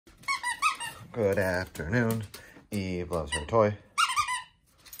Good afternoon. Eve loves her toy.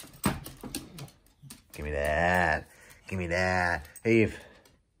 Give me that. Give me that. Hey, Eve.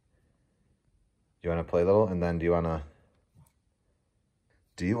 You want to play a little? And then do you want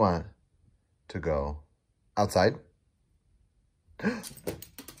to go outside? You want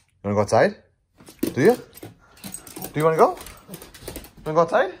to go outside? Do you? Do you want to go? You want to go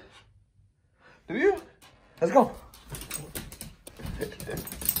outside? Do you? Let's go.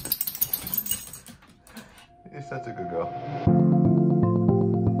 You're such a good girl.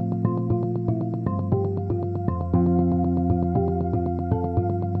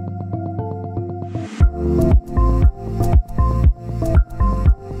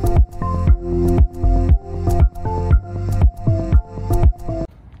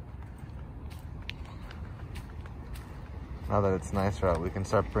 Now that it's nicer out, we can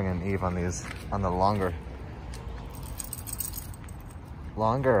start bringing Eve on the longer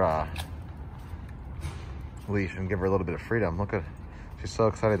leash and give her a little bit of freedom. Look at, she's so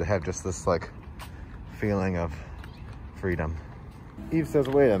excited to have just this like feeling of freedom. Eve says,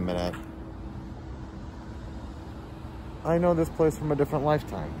 wait a minute. I know this place from a different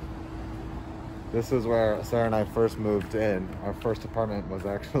lifetime. This is where Sarah and I first moved in. Our first apartment was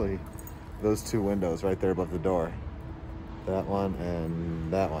actually those two windows right there above the door. That one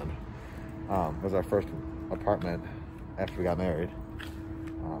and that one was our first apartment after we got married.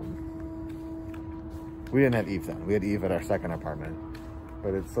 We didn't have Eve then. We had Eve at our second apartment.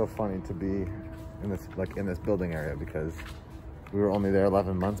 But it's so funny to be in this building area because we were only there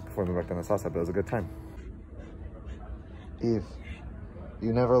 11 months before we worked on the Southside, but it was a good time. Eve,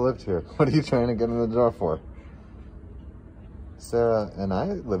 you never lived here. What are you trying to get in the door for? Sarah and I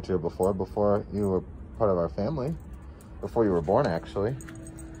lived here before you were part of our family. Before you were born, actually.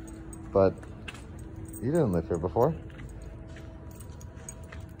 But you didn't live here before.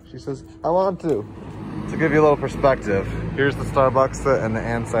 She says, I want to. To give you a little perspective, here's the Starbucks and the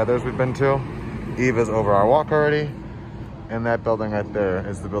Ansiders we've been to. Eve is over our walk already. And that building right there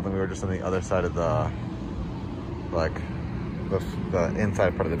is the building we were just on the other side of the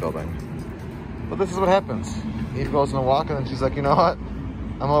inside part of the building. But this is what happens. Eve goes on a walk and then she's like, you know what?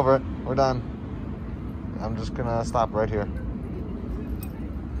 I'm over it. We're done. I'm just gonna stop right here.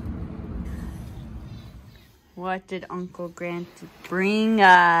 What did Uncle Grant bring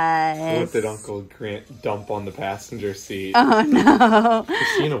us? What did Uncle Grant dump on the passenger seat? Oh no.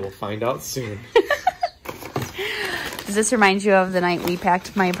 Christina will find out soon. Does this remind you of the night we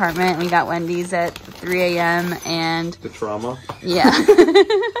packed my apartment and we got Wendy's at 3 a.m. and... The trauma? Yeah.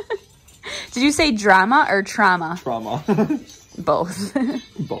 Did you say drama or trauma? Trauma. Both.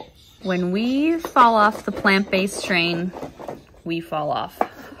 Both. When we fall off the plant-based train, we fall off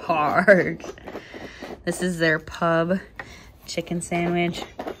hard. This is their pub chicken sandwich,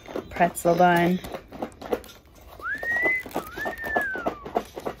 pretzel bun.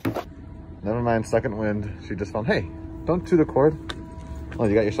 Never mind, second wind. She just found, hey, don't chew the cord. Oh,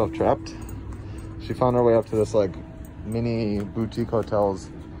 you got yourself trapped? She found her way up to this like mini boutique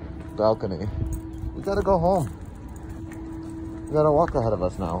hotel's balcony. We gotta go home. We got a walk ahead of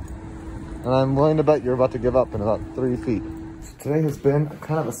us now. And I'm willing to bet you're about to give up in about 3 feet. So today has been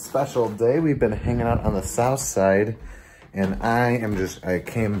kind of a special day. We've been hanging out on the south side. And I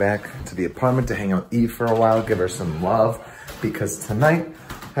came back to the apartment to hang out with Eve for a while, give her some love. Because tonight,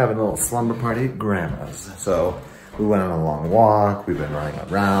 having a little slumber party at Grandma's. So we went on a long walk. We've been running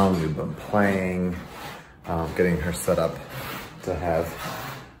around. We've been playing, getting her set up to have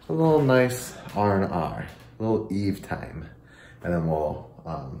a little nice R&R, a little Eve time. And then we'll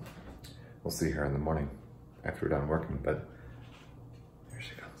see her in the morning after we're done working, but here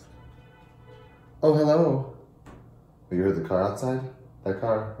she comes. Oh, hello. You heard the car outside? That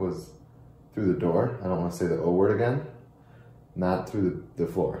car was through the door. I don't want to say the O word again. Not through the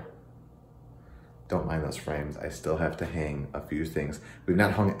floor. Don't mind those frames. I still have to hang a few things. We've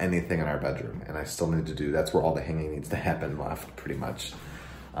not hung anything in our bedroom, and I still need to do, that's where all the hanging needs to happen left, pretty much.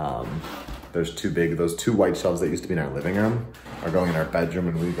 Those two white shelves that used to be in our living room are going in our bedroom,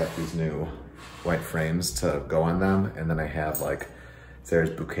 and we got these new white frames to go on them. And then I have like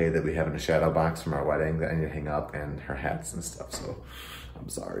Sarah's bouquet that we have in a shadow box from our wedding that I need to hang up, and her hats and stuff. So I'm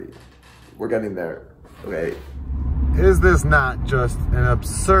sorry. We're getting there. Okay. Is this not just an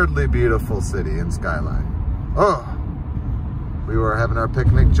absurdly beautiful city and skyline? Oh, we were having our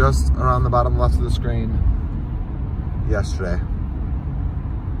picnic just around the bottom left of the screen yesterday.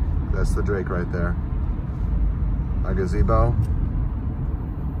 That's the Drake right there. Our gazebo.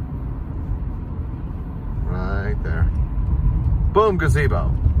 Right there. Boom, gazebo.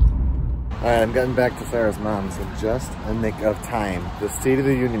 All right, I'm getting back to Sarah's mom's in just a nick of time. The State of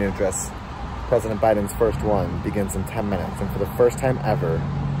the Union address President Biden's first one begins in 10 minutes. And for the first time ever,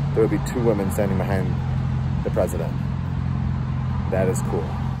 there will be 2 women standing behind the president. That is cool.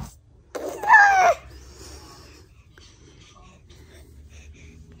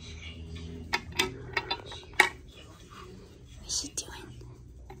 What's she doing?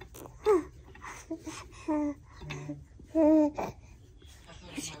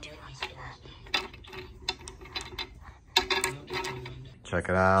 What's she doing? Check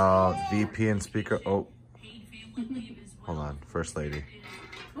it out. VP and speaker. Oh. Hold on. First lady.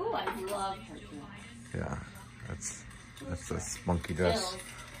 Oh, I love her. Yeah. That's this monkey dress.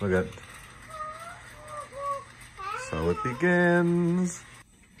 Look at. So it begins.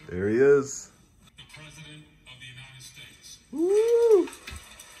 There he is. The President of the United States. Woo!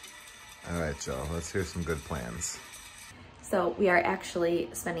 All right, Joe. Let's hear some good plans. So we are actually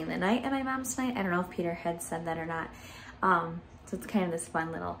spending the night at my mom's tonight. I don't know if Peter had said that or not. So it's kind of this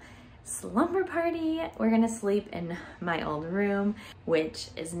fun little slumber party. We're gonna sleep in my old room, which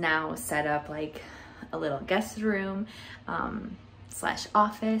is now set up like a little guest room slash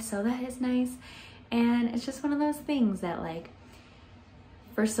office. So that is nice. And it's just one of those things that, like,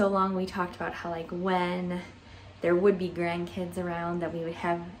 for so long we talked about how, like, when there would be grandkids around, that we would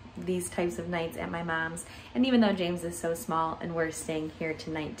have these types of nights at my mom's. And even though James is so small and we're staying here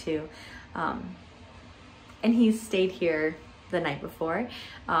tonight too, and he's stayed here the night before,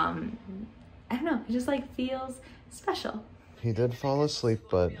 I don't know, it just like feels special. He did fall asleep,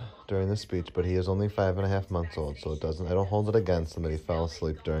 but during the speech, but he is only 5.5 months old, so it doesn't. I don't hold it against him that he fell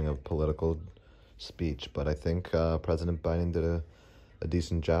asleep during a political speech. But I think President Biden did a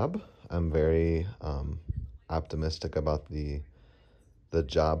decent job. I'm very optimistic about the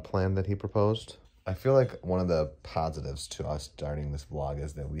job plan that he proposed. I feel like one of the positives to us starting this vlog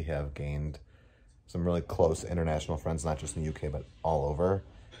is that we have gained some really close international friends, not just in the UK, but all over,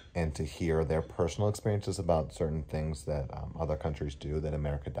 and to hear their personal experiences about certain things that other countries do that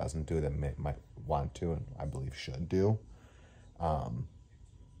America doesn't do, that might want to, and I believe should do,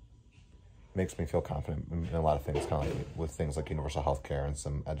 makes me feel confident in a lot of things, kind of like with things like universal health care and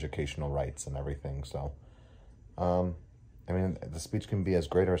some educational rights and everything. So, I mean, the speech can be as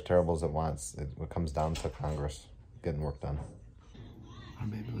great or as terrible as it wants. It comes down to Congress getting work done. Our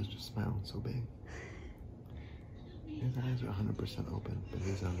baby was just smiling so big. His eyes are 100% open, but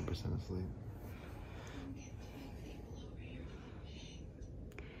he's 100% asleep.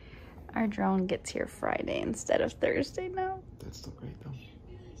 Our drone gets here Friday instead of Thursday now. That's still great, though.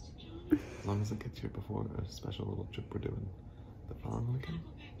 As long as it gets here before a special little trip we're doing the following weekend,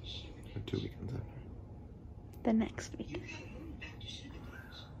 or 2 weekends after. The next week.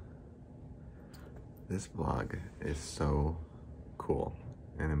 This vlog is so cool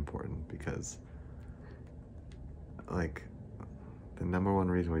and important because, like, the #1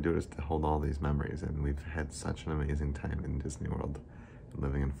 reason we do it is to hold all these memories, and we've had such an amazing time in Disney World,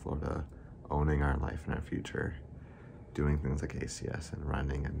 living in Florida, owning our life and our future, doing things like ACS and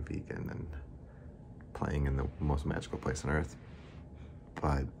running and vegan and playing in the most magical place on earth.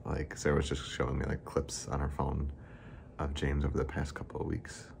 But, like, Sarah was just showing me, like, clips on her phone of James over the past couple of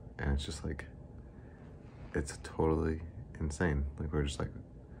weeks, and it's just like, it's totally insane. Like, we're just like,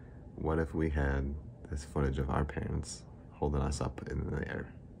 what if we had this footage of our parents holding us up in the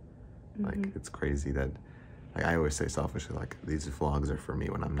air? Like, it's crazy that, like, I always say selfishly, like, these vlogs are for me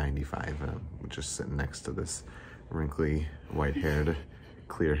when I'm 95 and I'm just sitting next to this wrinkly, white-haired,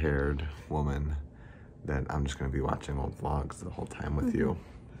 clear-haired woman that I'm just gonna be watching old vlogs the whole time with you,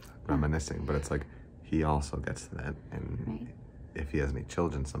 reminiscing. But it's like, he also gets that, and if he has any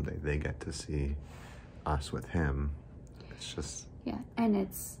children someday, they get to see us with him. It's just, Yeah, and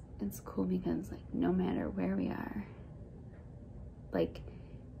it's cool because, like, no matter where we are, like,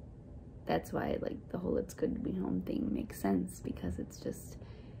 that's why, like, the whole It's Good to Be Home thing makes sense, because it's just,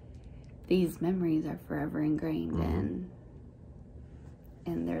 these memories are forever ingrained,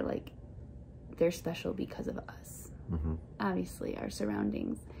 and they're, like, they're special because of us. Obviously, our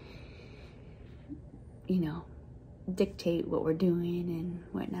surroundings, you know, dictate what we're doing and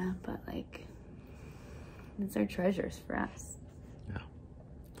whatnot, but, like, it's our treasures for us. yeah.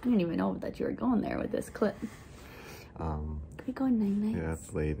 I didn't even know that you were going there with this clip. Could we go night-night? Yeah,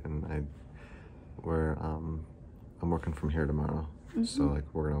 it's late, and I'm working from here tomorrow. So, like,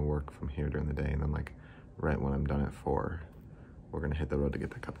 we're gonna work from here during the day, and then, like, right when I'm done at 4, we're gonna hit the road to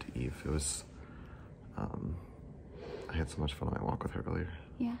get back up to Eve. It was, I had so much fun on my walk with her earlier.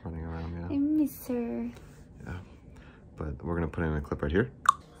 Yeah. Running around, I miss her. Yeah. But we're gonna put in a clip right here.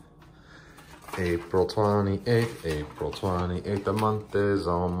 April 28th, the month is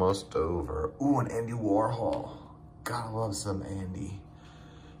almost over. Ooh, an Andy Warhol. Gotta love some Andy.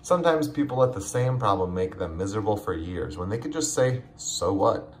 Sometimes people let the same problem make them miserable for years when they could just say, so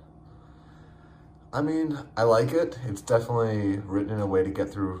what? I mean, I like it. It's definitely written in a way to get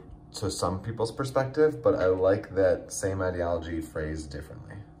through to some people's perspective, but I like that same ideology phrased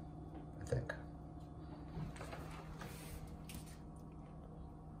differently, I think.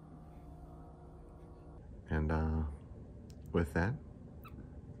 And with that,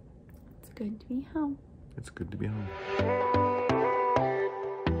 It's good to be home. it's good to be home.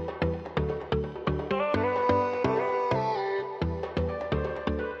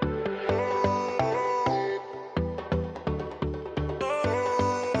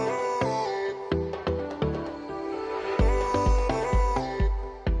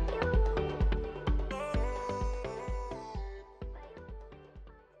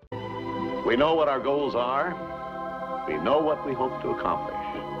 We know what our goals are. We know what we hope to accomplish.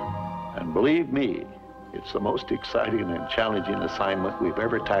 And believe me, it's the most exciting and challenging assignment we've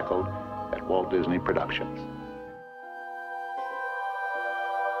ever tackled at Walt Disney Productions.